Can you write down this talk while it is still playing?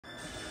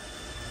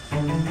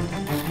Alright,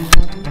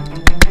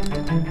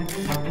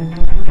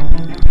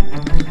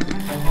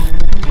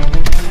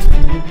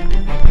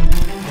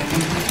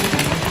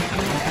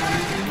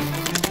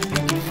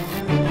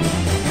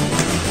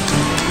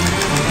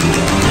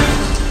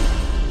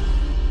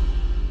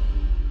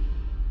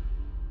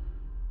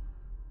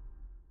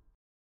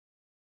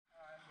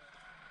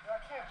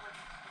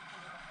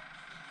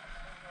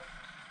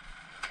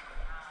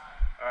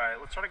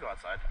 let's try to go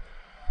outside.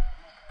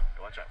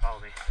 Hey, watch out, follow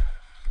me.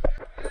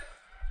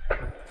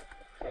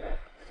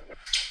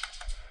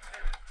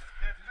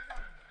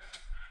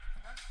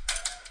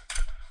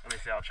 Let me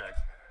see, I'll check.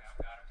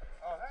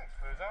 Oh, thanks,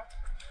 Puzo.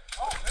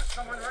 Oh, there's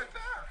someone right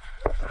there.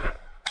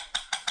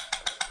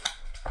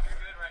 You're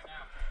good right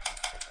now.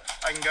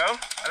 I can go?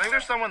 I think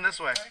there's someone this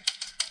way.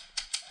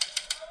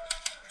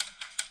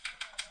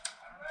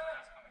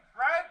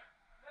 Red?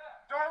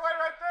 Doorway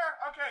right there?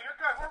 Okay, you're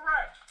good. We're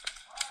red.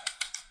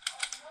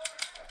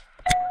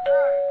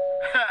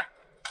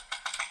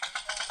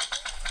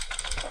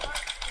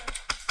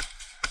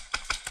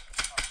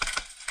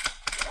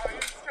 Oh,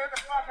 you scared the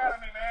fuck out of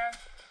me, man.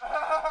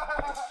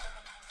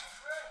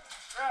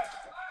 Red.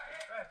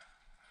 Red.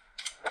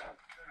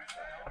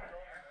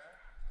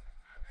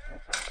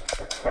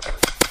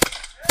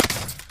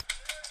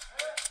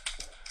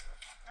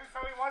 Hey, so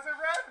he wasn't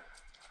red?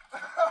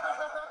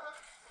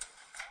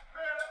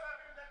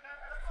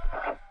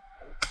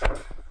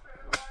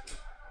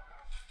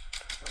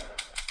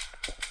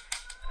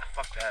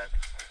 Fuck that.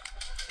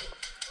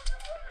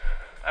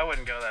 I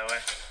wouldn't go that way.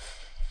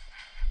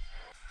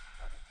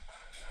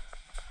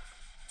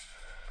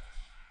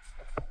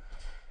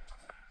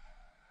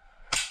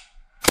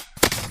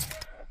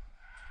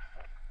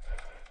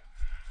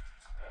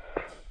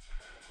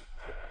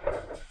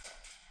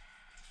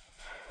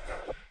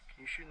 Can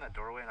you shoot in that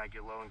doorway and I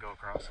get low and go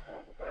across?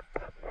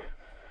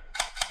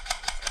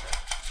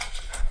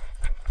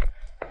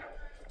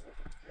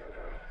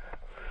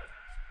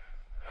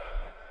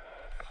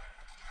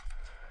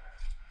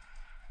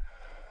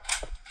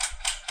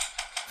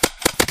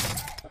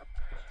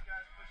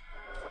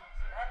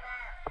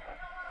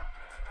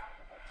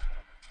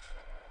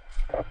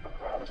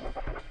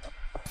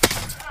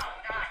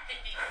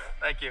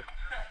 Thank you.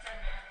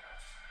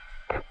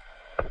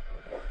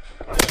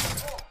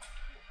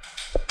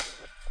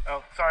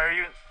 Oh, sorry, are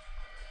you?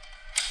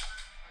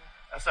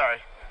 Oh, sorry.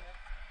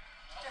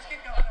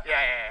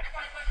 Yeah.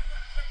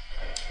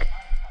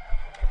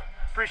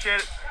 Appreciate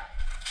it.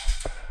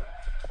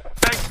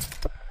 Thanks.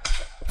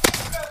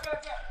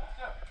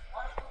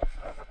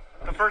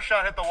 The first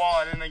shot hit the wall.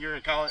 I didn't think you were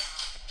going to call it.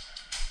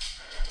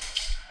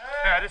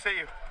 Yeah, I just hit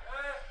you.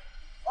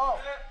 Oh.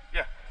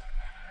 Yeah.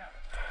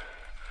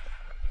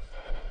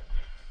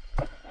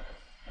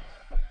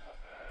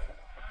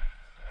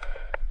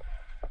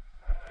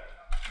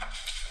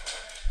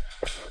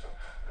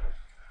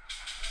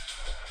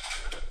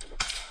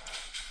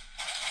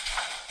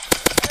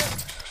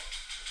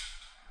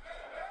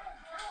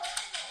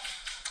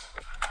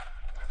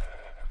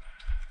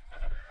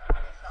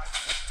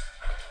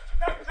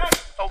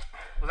 Oh,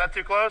 was that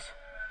too close?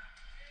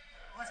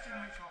 Let's do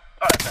neutral.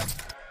 Alright, then.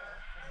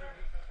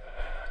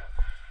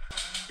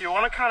 You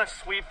want to kind of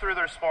sweep through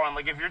their spawn.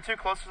 Like, if you're too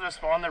close to their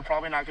spawn, they're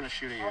probably not going to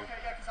shoot at you. Okay,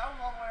 yeah, because I was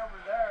all the way over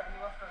there and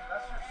you left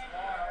that's your spawn.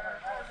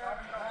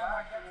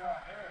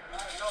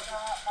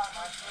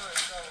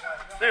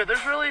 Dude,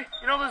 there's really,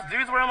 you know those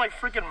dudes wearing like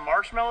freaking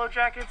marshmallow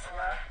jackets?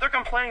 Yeah. They're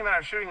complaining that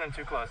I'm shooting them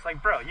too close.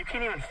 Like, bro, you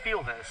can't even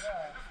feel this. Yeah,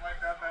 I just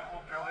wiped out that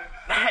whole building.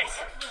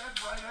 Nice.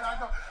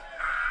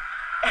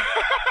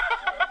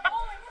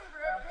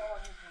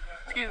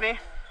 Excuse me.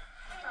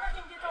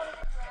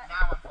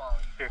 Now I'm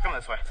following you. Here, come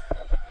this way.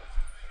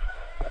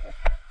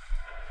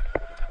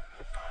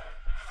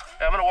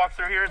 Yeah, I'm gonna walk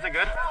through here. Is it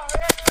good?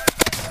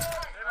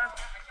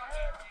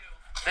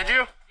 Did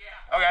you?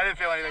 Yeah. Okay, I didn't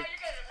feel anything.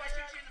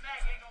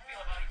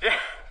 Yeah.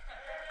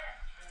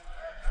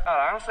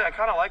 Honestly, I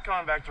kind of like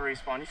coming back to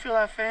respawn. You feel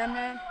that fan,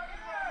 man?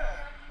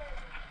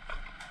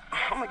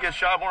 I'm gonna get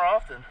shot more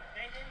often.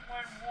 They didn't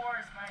win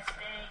wars by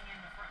staying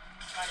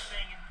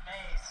in the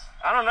base.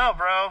 I don't know,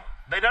 bro.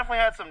 They definitely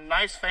had some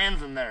nice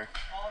fans in there.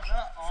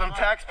 Some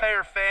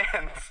taxpayer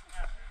fans.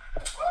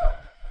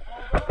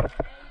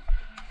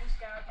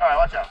 Alright,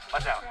 watch out.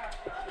 Watch out.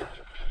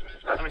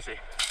 Let me see.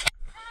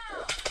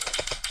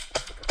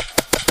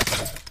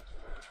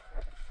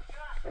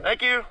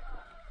 Thank you.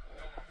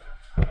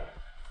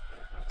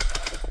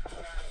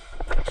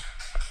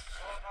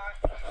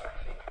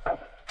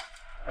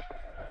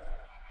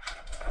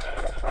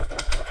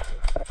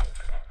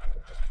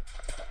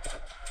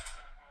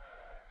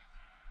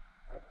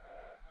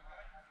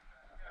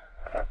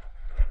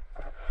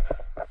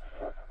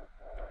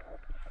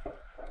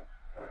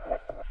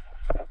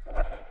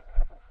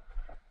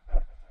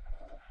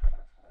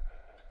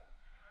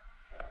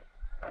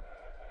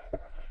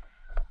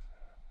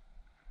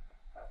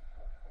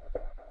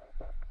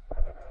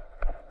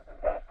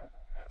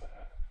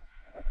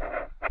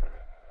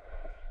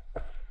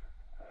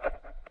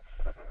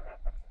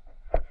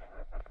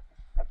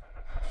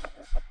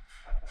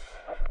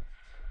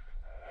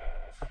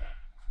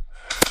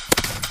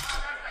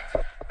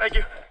 Thank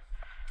you.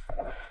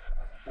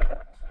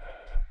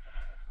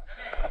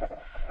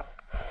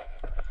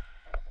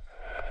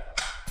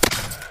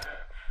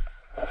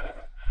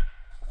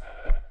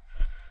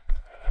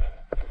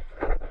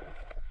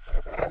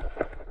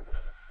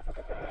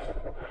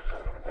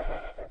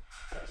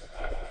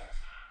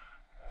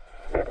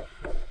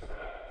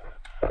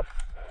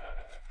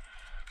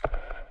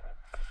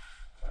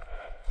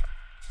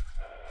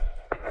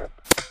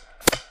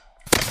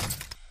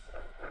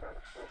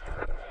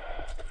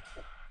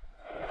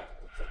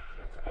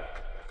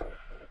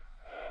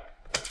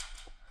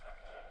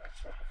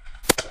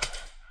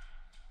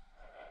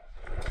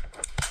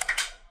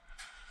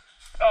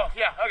 Oh,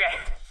 yeah, okay.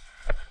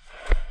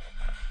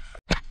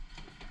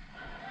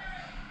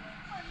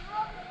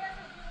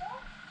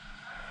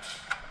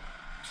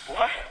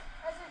 What?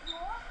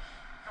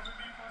 Come with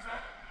me, Fuzo.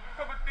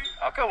 Come with me.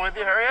 I'll come with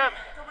you, hurry up.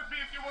 Come with me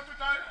if you want to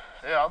die.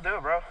 Yeah, I'll do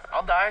it, bro.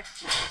 I'll die.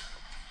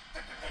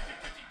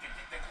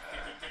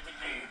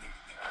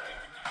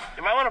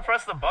 You might want to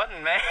press the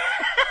button, man.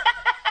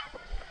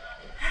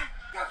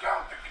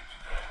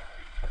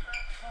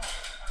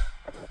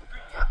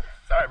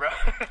 Sorry, bro.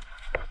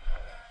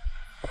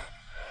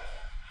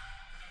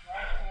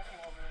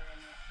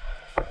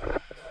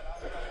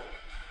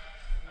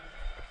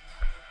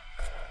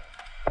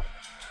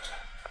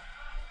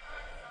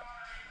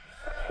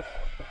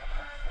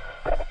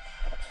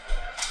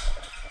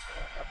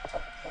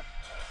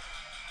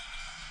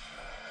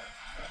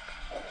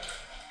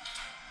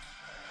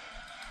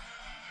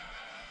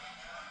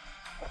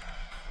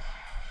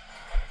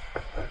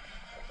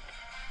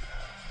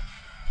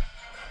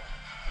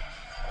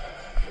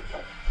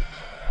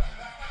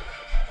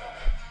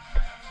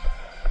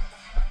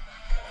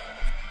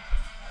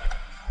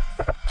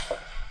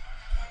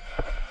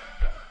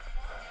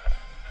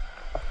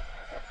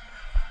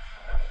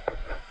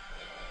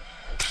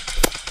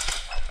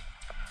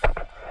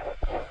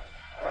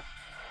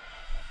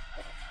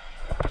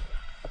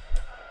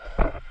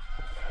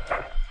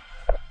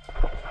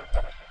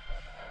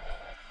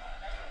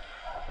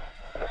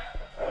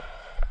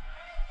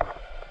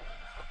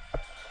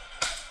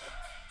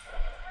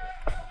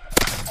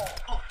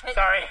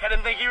 Sorry, I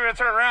didn't think you were gonna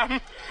turn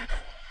around.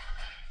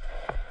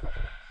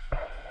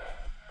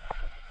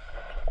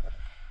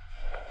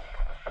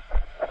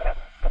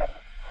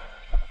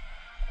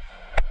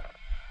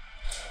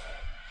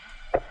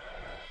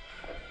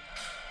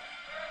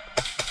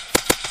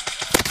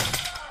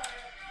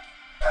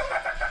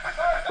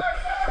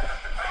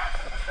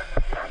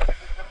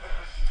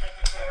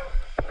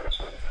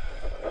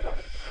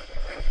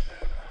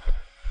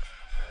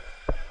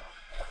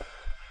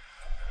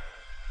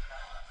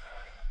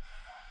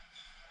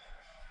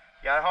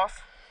 You got it, Hoss?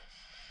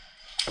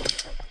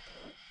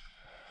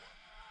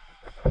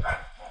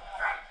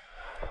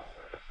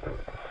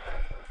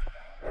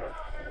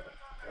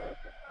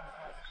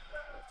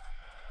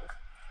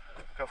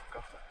 Go, go.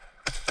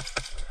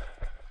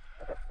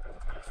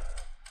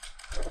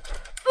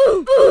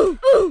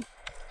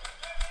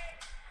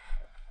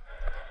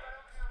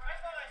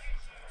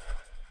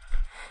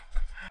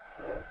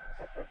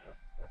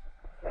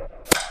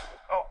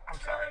 Oh, I'm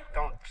sorry.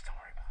 Just don't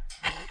worry about it.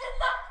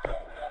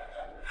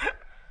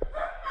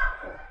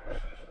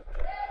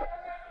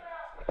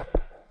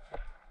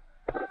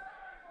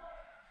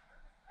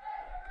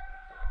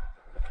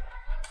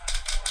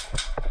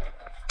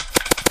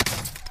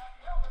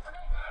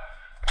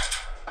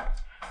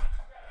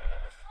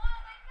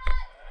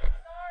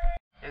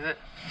 Is it?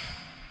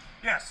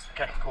 Yes.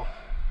 Okay, cool.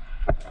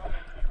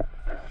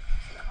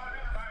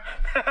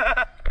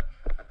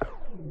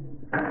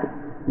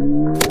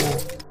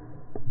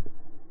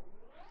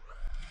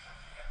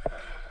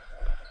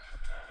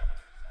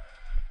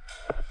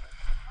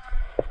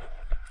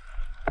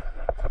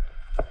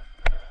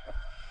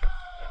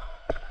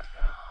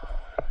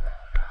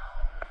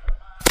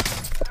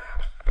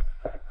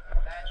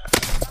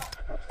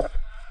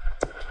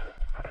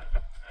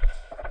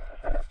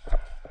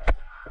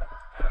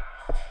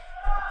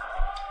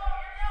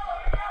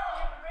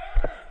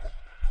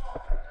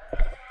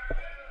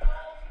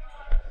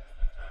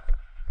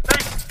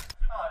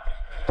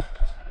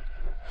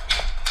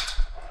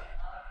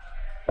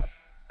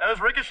 That was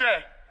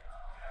Ricochet.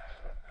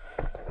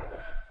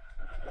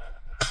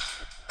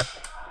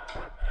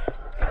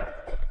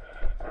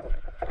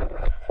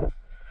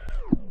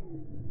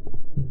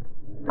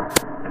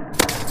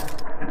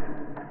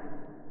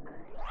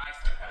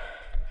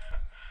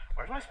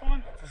 Where's my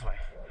spawn? This way.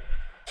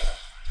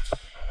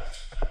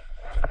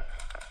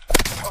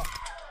 Oh.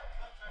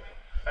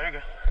 There you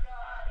go.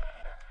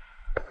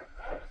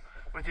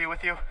 With you,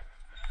 with you.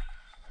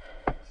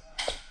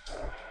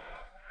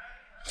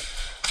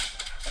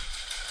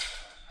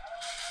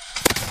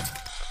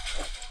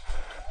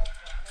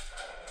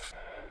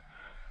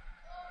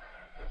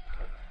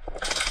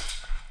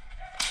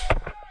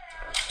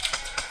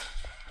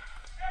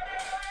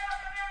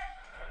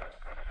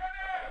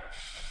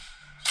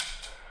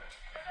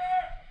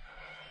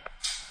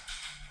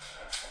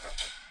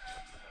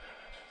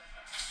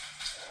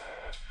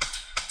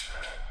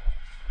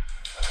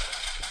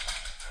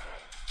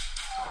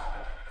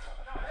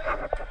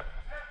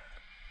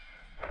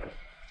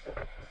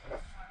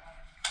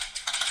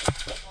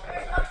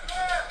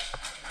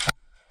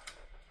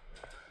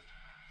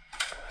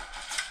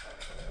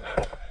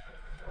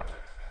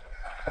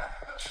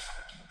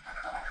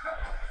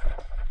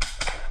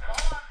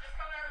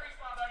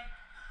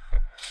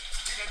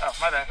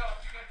 My bad.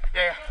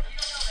 Yeah.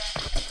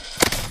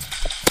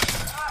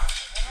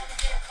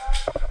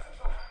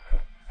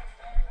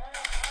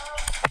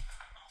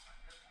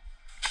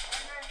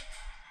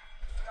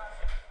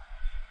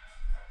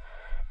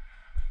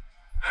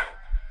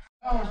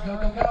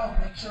 Go.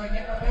 Make sure I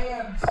get my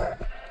bands.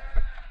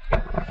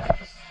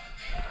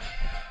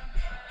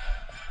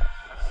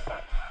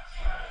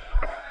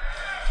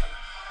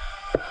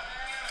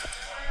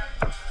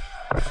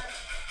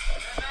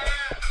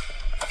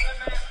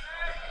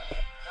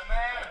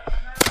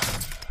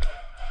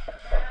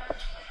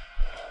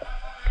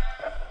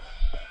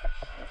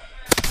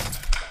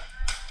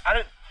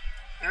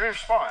 You didn't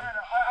respawn.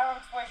 I have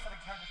explained something.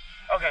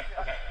 Okay.